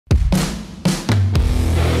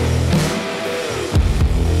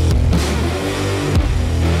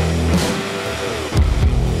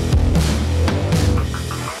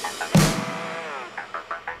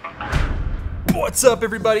What's up,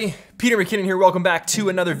 everybody? Peter McKinnon here. Welcome back to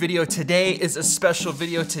another video. Today is a special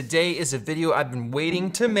video. Today is a video I've been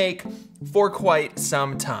waiting to make for quite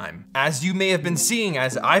some time. As you may have been seeing,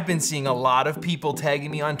 as I've been seeing a lot of people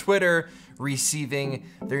tagging me on Twitter receiving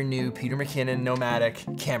their new Peter McKinnon Nomadic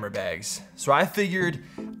camera bags. So I figured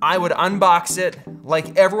I would unbox it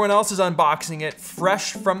like everyone else is unboxing it,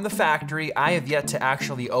 fresh from the factory. I have yet to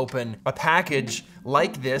actually open a package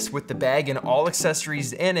like this with the bag and all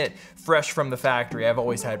accessories in it, fresh from the factory. I've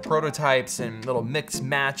always had prototypes and little mix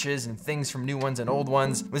matches and things from new ones and old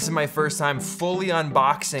ones. This is my first time fully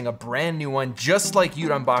unboxing a brand new one, just like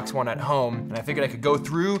you'd unbox one at home. And I figured I could go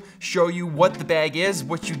through, show you what the bag is,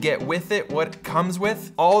 what you get with it, what it comes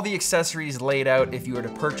with, all the accessories laid out if you were to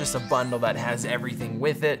purchase a bundle that has everything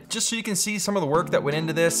with it, just so you can see some of the work that went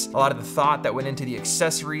into this, a lot of the thought that went into the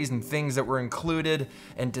accessories and things that were included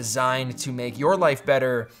and designed to make your life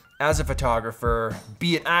better as a photographer,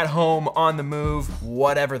 be it at home, on the move,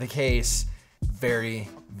 whatever the case. Very,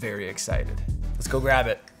 very excited. Let's go grab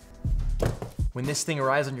it. When this thing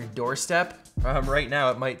arrives on your doorstep, right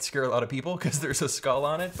now it might scare a lot of people because there's a skull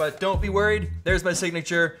on it, but don't be worried. There's my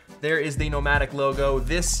signature. There is the Nomadic logo.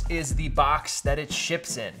 This is the box that it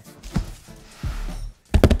ships in.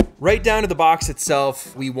 Right down to the box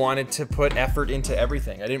itself, we wanted to put effort into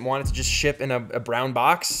everything. I didn't want it to just ship in a brown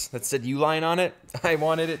box that said Uline on it. I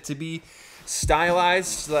wanted it to be stylized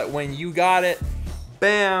so that when you got it,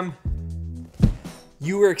 bam,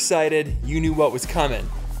 you were excited, you knew what was coming.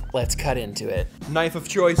 Let's cut into it. Knife of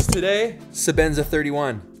choice today, Sebenza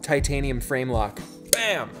 31, titanium frame lock.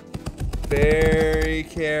 Bam! Very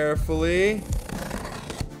carefully.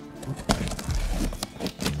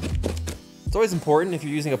 It's always important if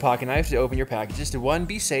you're using a pocket knife to open your packages to 1,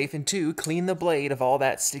 be safe, and 2, clean the blade of all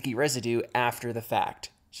that sticky residue after the fact.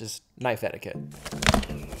 It's just knife etiquette.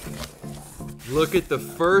 Look at the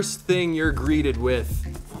first thing you're greeted with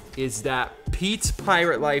is that Pete's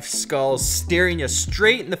Pirate Life skull staring you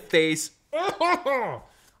straight in the face.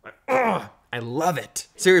 I love it.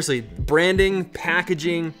 Seriously, branding,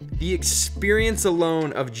 packaging, the experience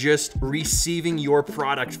alone of just receiving your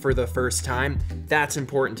product for the first time, that's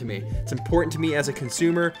important to me. It's important to me as a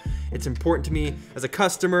consumer. It's important to me as a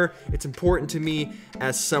customer. It's important to me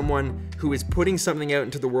as someone who is putting something out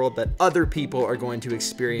into the world that other people are going to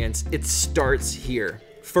experience. It starts here.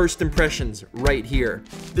 First impressions right here.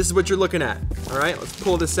 This is what you're looking at. All right, let's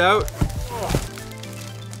pull this out.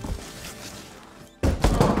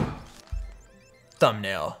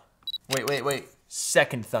 Thumbnail. Wait.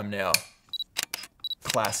 Second thumbnail.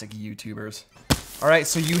 Classic YouTubers. All right,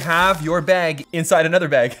 so you have your bag inside another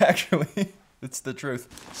bag, actually. It's the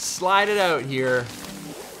truth. Slide it out here.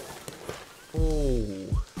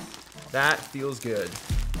 Oh, that feels good.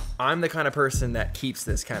 I'm the kind of person that keeps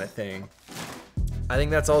this kind of thing. I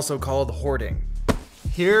think that's also called hoarding.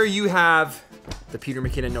 Here you have the Peter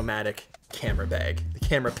McKinnon Nomadic camera bag, the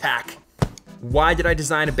camera pack. Why did I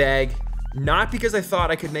design a bag? Not because I thought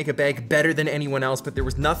I could make a bag better than anyone else, but there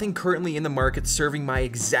was nothing currently in the market serving my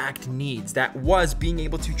exact needs. That was being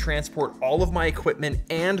able to transport all of my equipment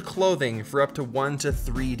and clothing for up to 1 to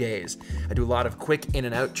 3 days. I do a lot of quick in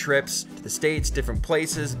and out trips to the States, different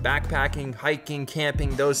places, backpacking, hiking,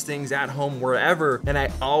 camping, those things at home, wherever. And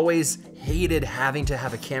I always hated having to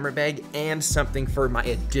have a camera bag and something for my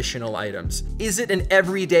additional items. Is it an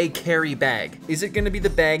everyday carry bag? Is it gonna be the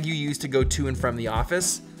bag you use to go to and from the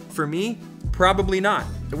office? For me, probably not.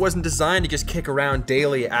 It wasn't designed to just kick around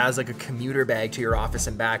daily as like a commuter bag to your office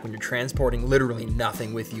and back when you're transporting literally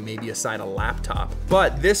nothing with you, maybe aside a laptop.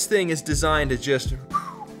 But this thing is designed to just,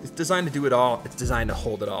 it's designed to do it all. It's designed to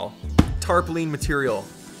hold it all. Tarpaulin material,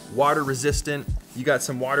 water resistant. You got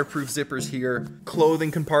some waterproof zippers here,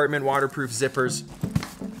 clothing compartment, waterproof zippers.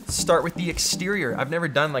 Start with the exterior. I've never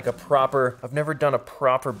done a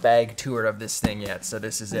proper bag tour of this thing yet, so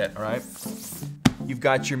this is it, all right? You've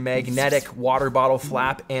got your magnetic water bottle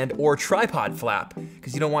flap and or tripod flap,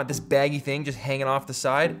 because you don't want this baggy thing just hanging off the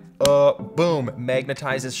side. Boom,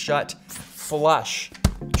 magnetizes shut, flush.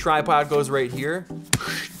 Tripod goes right here,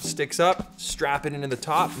 sticks up, strap it into the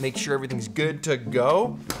top, make sure everything's good to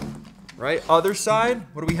go. Right, other side,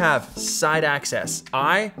 what do we have? Side access.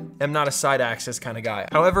 I am not a side access kind of guy.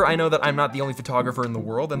 However, I know that I'm not the only photographer in the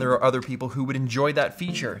world and there are other people who would enjoy that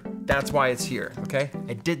feature. That's why it's here, okay?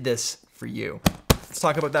 I did this for you. Let's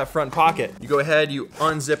talk about that front pocket. You go ahead, you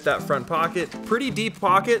unzip that front pocket. Pretty deep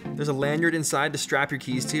pocket. There's a lanyard inside to strap your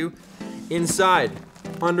keys to. Inside,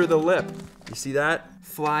 under the lip, you see that?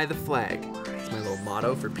 Fly the flag. That's my little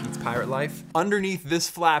motto for Pete's Pirate Life. Underneath this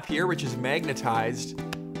flap here, which is magnetized,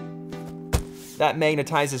 that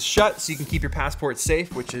magnetizes shut so you can keep your passport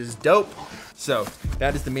safe, which is dope. So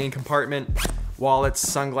that is the main compartment. Wallets,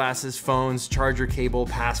 sunglasses, phones, charger cable,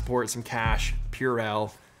 passport, some cash,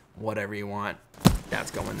 Purell, whatever you want. That's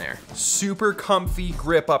going there. Super comfy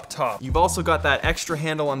grip up top. You've also got that extra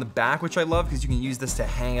handle on the back, which I love because you can use this to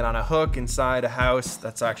hang it on a hook inside a house.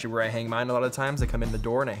 That's actually where I hang mine a lot of times. I come in the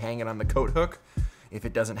door and I hang it on the coat hook. If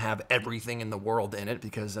it doesn't have everything in the world in it,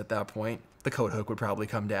 because at that point, the coat hook would probably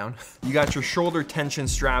come down. You got your shoulder tension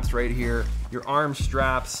straps right here, your arm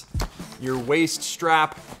straps, your waist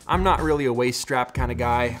strap. I'm not really a waist strap kind of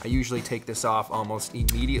guy. I usually take this off almost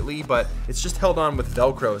immediately, but it's just held on with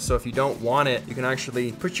Velcro. So if you don't want it, you can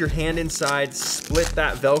actually put your hand inside, split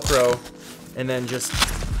that Velcro, and then just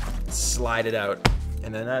slide it out.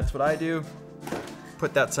 And then that's what I do.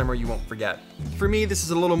 Put that somewhere you won't forget. For me, this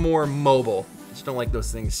is a little more mobile. I just don't like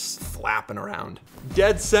those things flapping around.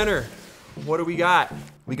 Dead center, what do we got?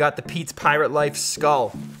 We got the Pete's Pirate Life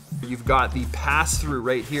skull. You've got the pass-through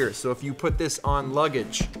right here. So if you put this on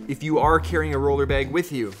luggage, if you are carrying a roller bag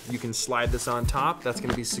with you, you can slide this on top. That's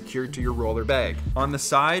gonna be secured to your roller bag. On the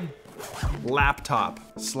side, laptop,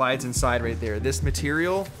 slides inside right there. This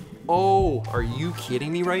material, oh, are you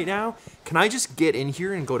kidding me right now? Can I just get in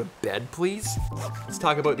here and go to bed, please? Let's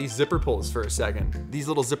talk about these zipper pulls for a second. These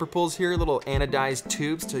little zipper pulls here, little anodized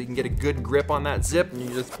tubes so you can get a good grip on that zip and you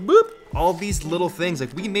just boop. All these little things,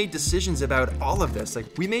 like we made decisions about all of this. Like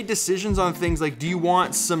we made decisions on things like, do you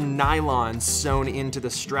want some nylon sewn into the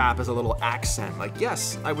strap as a little accent? Like,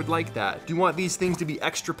 yes, I would like that. Do you want these things to be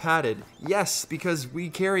extra padded? Yes, because we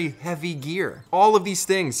carry heavy gear. All of these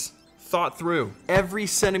things thought through. Every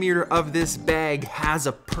centimeter of this bag has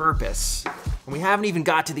a purpose. And we haven't even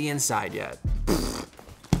got to the inside yet.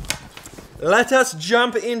 Let us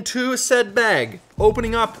jump into said bag.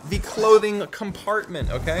 Opening up the clothing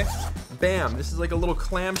compartment, okay? Bam, this is like a little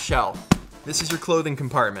clamshell. This is your clothing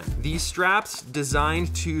compartment. These straps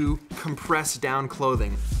designed to compress down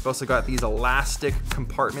clothing. You've also got these elastic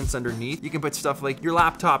compartments underneath. You can put stuff like your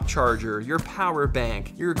laptop charger, your power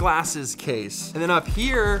bank, your glasses case. And then up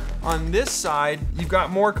here on this side, you've got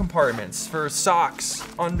more compartments for socks,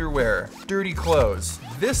 underwear, dirty clothes.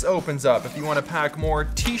 This opens up if you want to pack more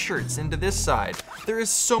t-shirts into this side. There is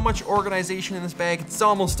so much organization in this bag, it's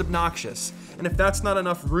almost obnoxious. And if that's not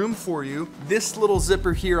enough room for you, this little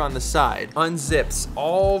zipper here on the side unzips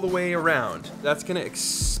all the way around. That's gonna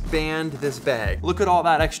expand this bag. Look at all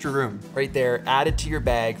that extra room right there, added to your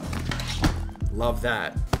bag. Love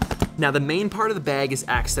that. Now the main part of the bag is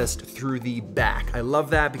accessed through the back. I love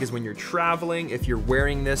that because when you're traveling, if you're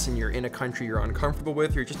wearing this and you're in a country you're uncomfortable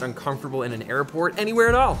with, you're just uncomfortable in an airport, anywhere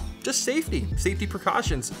at all, just safety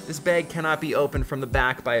precautions. This bag cannot be opened from the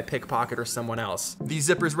back by a pickpocket or someone else. These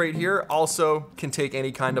zippers right here also can take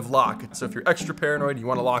any kind of lock. So if you're extra paranoid, you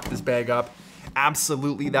wanna lock this bag up,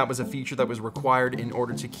 absolutely, that was a feature that was required in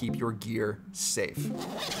order to keep your gear safe.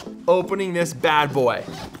 Opening this bad boy,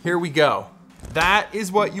 here we go. That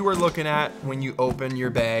is what you are looking at when you open your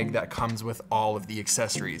bag that comes with all of the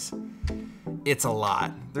accessories. It's a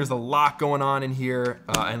lot. There's a lot going on in here,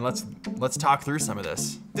 and let's talk through some of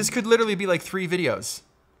this. This could literally be like 3 videos.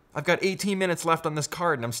 I've got 18 minutes left on this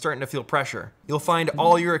card and I'm starting to feel pressure. You'll find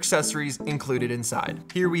all your accessories included inside.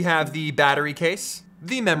 Here we have the battery case,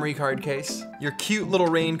 the memory card case, your cute little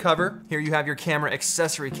rain cover. Here you have your camera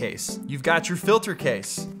accessory case. You've got your filter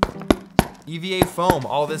case, EVA foam,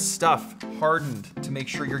 all this stuff hardened to make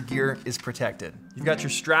sure your gear is protected. You've got your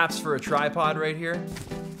straps for a tripod right here.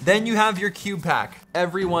 Then you have your cube pack,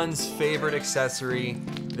 everyone's favorite accessory.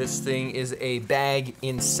 This thing is a bag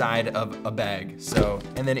inside of a bag.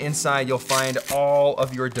 And then inside you'll find all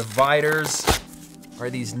of your dividers, are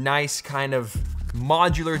these nice kind of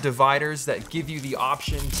modular dividers that give you the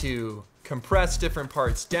option to compress different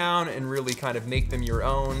parts down and really kind of make them your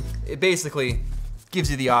own. It basically gives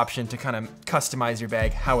you the option to kind of customize your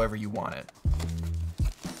bag however you want it.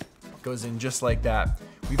 Goes in just like that.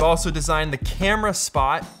 We've also designed the camera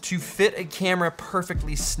spot to fit a camera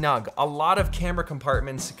perfectly snug. A lot of camera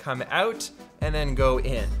compartments come out and then go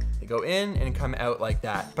in. They go in and come out like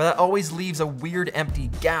that. But that always leaves a weird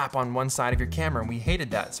empty gap on one side of your camera, and we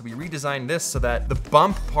hated that. So we redesigned this so that the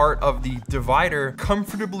bump part of the divider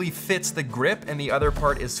comfortably fits the grip and the other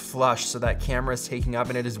part is flush so that camera is taking up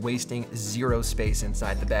and it is wasting 0 space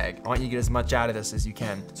inside the bag. I want you to get as much out of this as you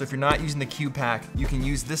can. So if you're not using the cube pack, you can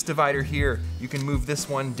use this divider here. You can move this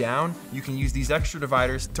one down. You can use these extra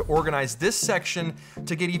dividers to organize this section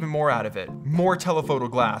to get even more out of it. More telephoto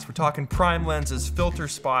glass. We're talking prime lenses, filter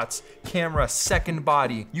spots, camera, second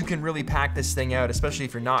body. You can really pack this thing out, especially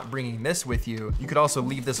if you're not bringing this with you. You could also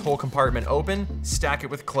leave this whole compartment open, stack it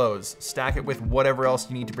with clothes, stack it with whatever else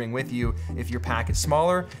you need to bring with you if your pack is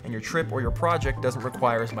smaller and your trip or your project doesn't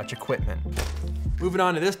require as much equipment. Moving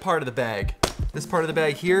on to this part of the bag. This part of the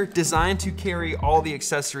bag here, designed to carry all the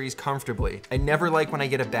accessories comfortably. I never like when I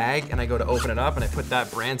get a bag and I go to open it up and I put that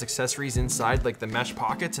brand's accessories inside like the mesh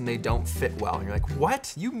pockets and they don't fit well. And you're like,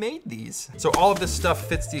 what? You made these. So all of this stuff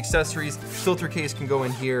fits the accessories. Filter case can go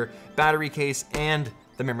in here, battery case and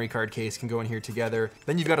the memory card case can go in here together.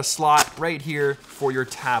 Then you've got a slot right here for your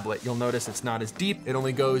tablet. You'll notice it's not as deep. It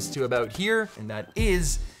only goes to about here, and that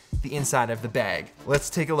is the inside of the bag. Let's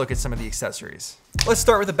take a look at some of the accessories. Let's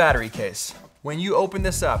start with the battery case. When you open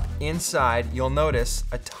this up, inside, you'll notice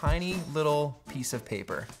a tiny little piece of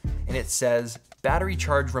paper, and it says battery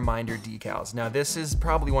charge reminder decals. Now this is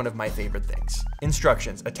probably one of my favorite things.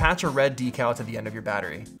 Instructions: attach a red decal to the end of your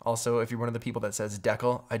battery. Also, if you're one of the people that says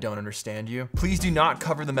decal, I don't understand you. Please do not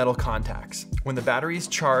cover the metal contacts. When the battery is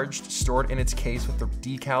charged, store it in its case with the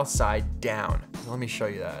decal side down. Let me show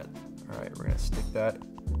you that. All right, we're gonna stick that.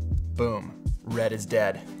 Boom. Red is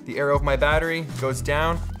dead. The arrow of my battery goes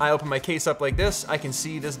down. I open my case up like this. I can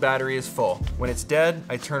see this battery is full. When it's dead,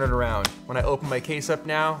 I turn it around. When I open my case up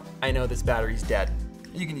now, I know this battery's dead.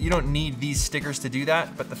 You don't need these stickers to do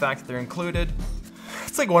that, but the fact that they're included,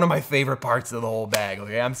 it's like one of my favorite parts of the whole bag,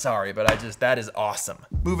 okay? I'm sorry, but that is awesome.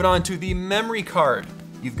 Moving on to the memory card.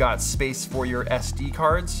 You've got space for your SD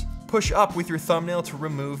cards. Push up with your thumbnail to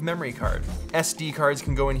remove memory card. SD cards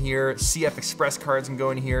can go in here, CF Express cards can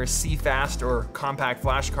go in here, CFast or compact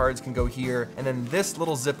flash cards can go here, and then this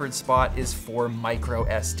little zippered spot is for micro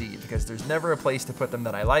SD because there's never a place to put them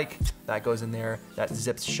that I like. That goes in there, that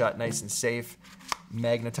zips shut nice and safe,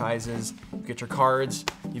 magnetizes. You get your cards,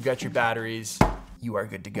 you've got your batteries, you are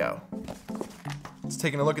good to go. Let's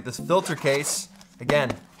take a look at this filter case.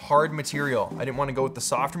 Again, hard material. I didn't want to go with the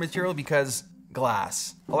softer material because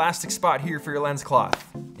glass. Elastic spot here for your lens cloth.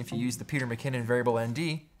 If you use the Peter McKinnon variable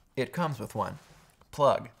ND, it comes with one.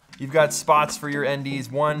 Plug. You've got spots for your NDs,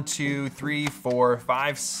 1, 2, 3, 4,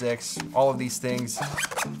 5, 6, all of these things.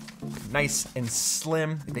 Nice and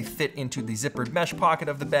slim. They fit into the zippered mesh pocket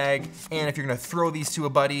of the bag. And if you're gonna throw these to a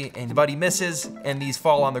buddy and the buddy misses and these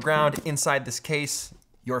fall on the ground inside this case,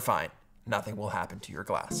 you're fine. Nothing will happen to your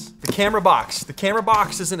glass. The camera box. The camera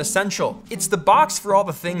box is an essential. It's the box for all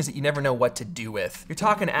the things that you never know what to do with. You're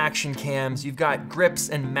talking action cams, you've got grips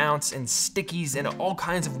and mounts and stickies and all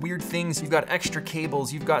kinds of weird things. You've got extra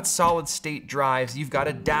cables, you've got solid state drives, you've got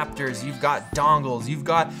adapters, you've got dongles, you've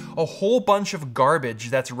got a whole bunch of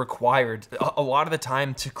garbage that's required a lot of the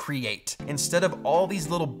time to create. Instead of all these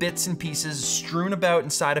little bits and pieces strewn about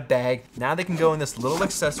inside a bag, now they can go in this little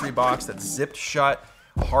accessory box that's zipped shut,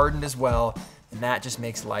 hardened as well, and that just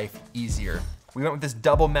makes life easier. We went with this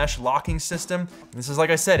double mesh locking system. This is, like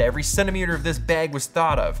I said, every centimeter of this bag was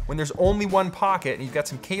thought of. When there's only one pocket and you've got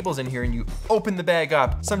some cables in here and you open the bag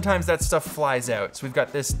up, sometimes that stuff flies out. So we've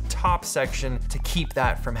got this top section to keep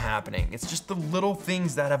that from happening. It's just the little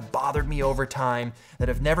things that have bothered me over time that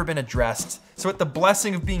have never been addressed. So with the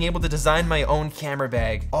blessing of being able to design my own camera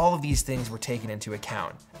bag, all of these things were taken into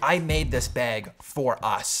account. I made this bag for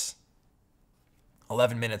us.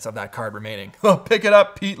 11 minutes of that card remaining. Oh, pick it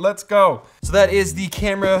up, Pete, let's go. So that is the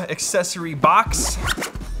camera accessory box.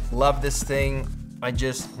 Love this thing.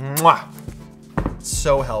 Mwah.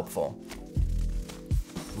 So helpful.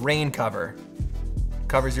 Rain cover.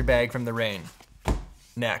 Covers your bag from the rain.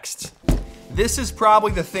 Next. This is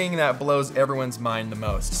probably the thing that blows everyone's mind the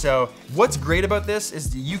most. So what's great about this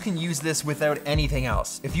is you can use this without anything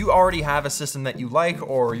else. If you already have a system that you like,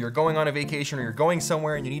 or you're going on a vacation, or you're going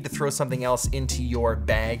somewhere and you need to throw something else into your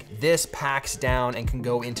bag, this packs down and can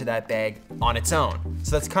go into that bag on its own.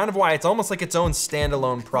 So that's kind of why it's almost like its own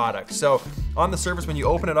standalone product. So on the surface, when you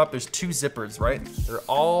open it up, there's two zippers, right? They're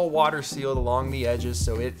all water sealed along the edges,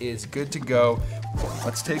 so it is good to go.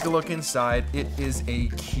 Let's take a look inside. It is a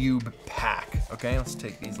cube pack. Okay, let's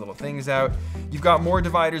take these little things out. You've got more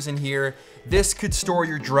dividers in here. This could store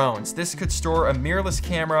your drones. This could store a mirrorless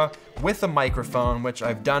camera with a microphone, which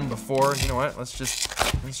I've done before. You know what? Let's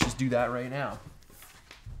just do that right now.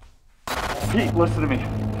 Pete, listen to me.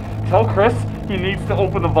 Tell Chris he needs to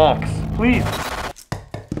open the box, please.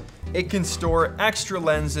 It can store extra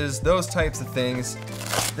lenses, those types of things.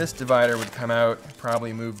 This divider would come out,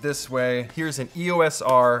 probably move this way. Here's an EOS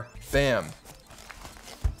R, bam.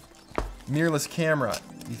 Mirrorless camera.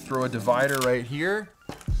 You throw a divider right here.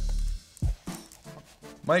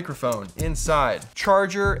 Microphone inside.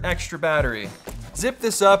 Charger, extra battery. Zip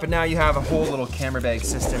this up and now you have a whole little camera bag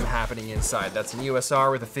system happening inside. That's an EOS R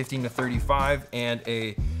with a 15-35 and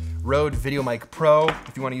a Rode VideoMic Pro.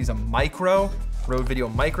 If you want to use a micro, Rode Video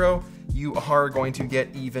Micro, you are going to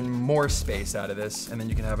get even more space out of this, and then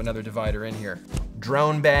you can have another divider in here.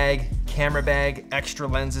 Drone bag, camera bag, extra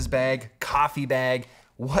lenses bag, coffee bag,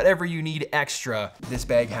 whatever you need extra, this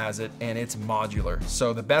bag has it, and it's modular.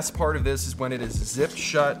 So the best part of this is when it is zipped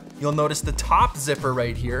shut. You'll notice the top zipper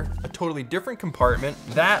right here, a totally different compartment.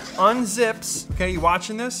 That unzips, okay, you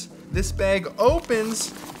watching this? This bag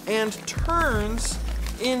opens and turns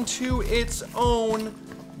into its own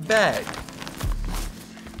bag.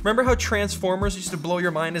 Remember how Transformers used to blow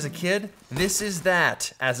your mind as a kid? This is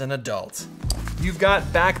that as an adult. You've got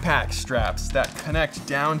backpack straps that connect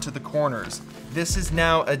down to the corners. This is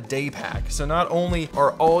now a day pack. So not only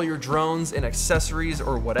are all your drones and accessories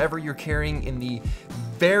or whatever you're carrying in the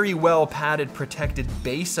very well padded, protected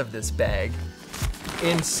base of this bag,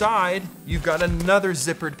 inside, you've got another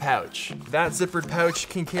zippered pouch. That zippered pouch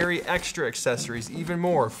can carry extra accessories, even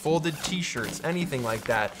more, folded t-shirts, anything like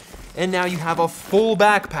that. And now you have a full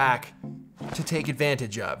backpack to take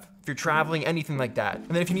advantage of. If you're traveling, anything like that. And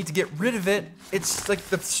then if you need to get rid of it, it's like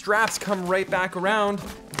the straps come right back around,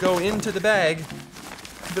 go into the bag.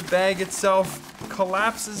 The bag itself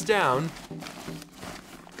collapses down.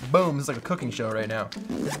 Boom, this is like a cooking show right now.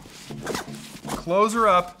 Close her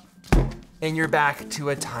up, and you're back to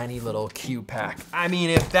a tiny little cube pack. I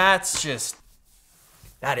mean, if that's just,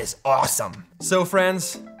 that is awesome. So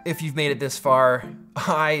friends, if you've made it this far,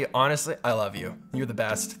 honestly, I love you. You're the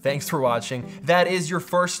best. Thanks for watching. That is your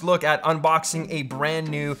first look at unboxing a brand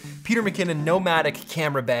new Peter McKinnon Nomadic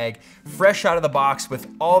camera bag, fresh out of the box with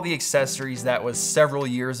all the accessories. That was several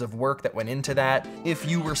years of work that went into that. If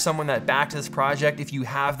you were someone that backed this project, if you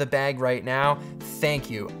have the bag right now, thank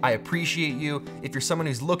you. I appreciate you. If you're someone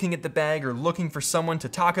who's looking at the bag or looking for someone to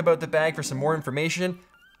talk about the bag for some more information,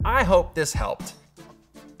 I hope this helped.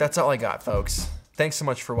 That's all I got, folks. Thanks so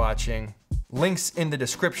much for watching. Links in the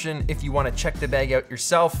description if you want to check the bag out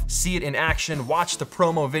yourself, see it in action, watch the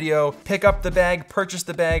promo video, pick up the bag, purchase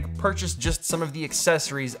just some of the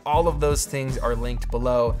accessories. All of those things are linked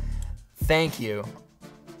below. Thank you.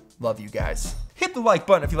 Love you guys. Hit the like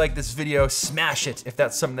button if you like this video. Smash it if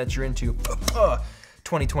that's something that you're into.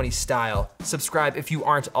 2020 style. Subscribe if you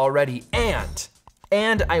aren't already. And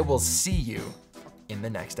I will see you in the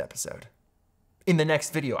next episode. In the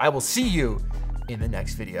next video. I will see you in the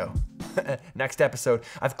next video. Next episode.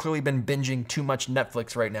 I've clearly been binging too much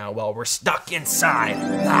Netflix right now while we're stuck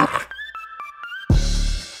inside.